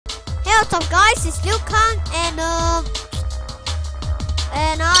what's up guys, it's Kang and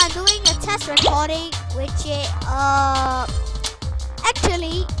I'm doing a test recording which is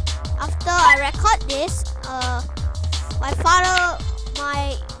actually after I record this my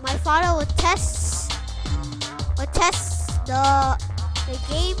father will test the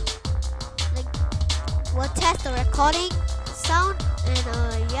game, will test the recording sound,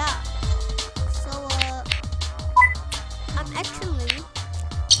 and yeah, so I'm actually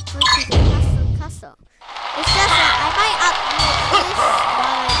going to the castle. It's just that I might upload this,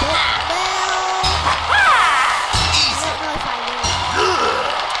 but I don't know if I will.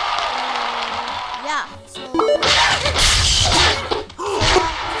 Yeah, so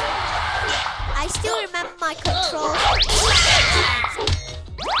I still remember my controls.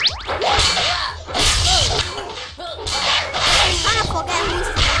 I kind of forget who's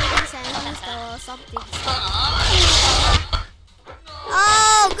the enemies and who's the something.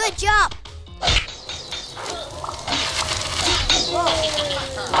 Oh, good job! Whoa.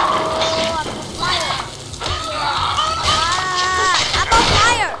 Oh, I'm on fire. I'm on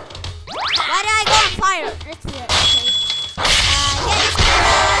fire. Why did I go on fire? That's weird. Okay. Yeah, this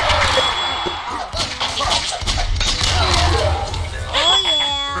oh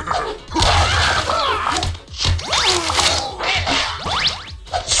yeah.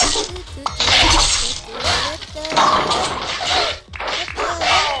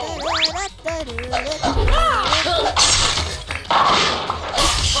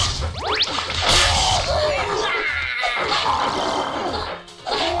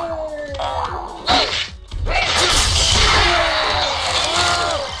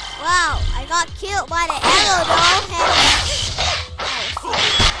 Wow, I got killed by the arrow though.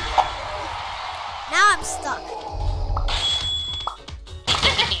 Now I'm stuck.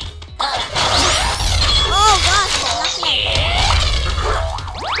 Oh gosh, luckily.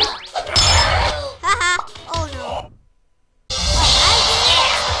 Haha, oh no.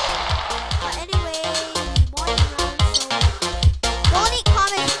 But anyway, morning round, so don't eat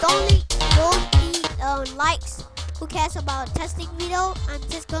comments, don't eat likes. Who cares about testing video? I'm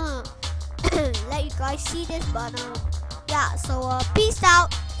just gonna let you guys see this, but yeah, so peace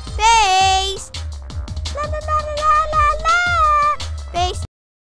out. Peace. La la la la la la. Peace.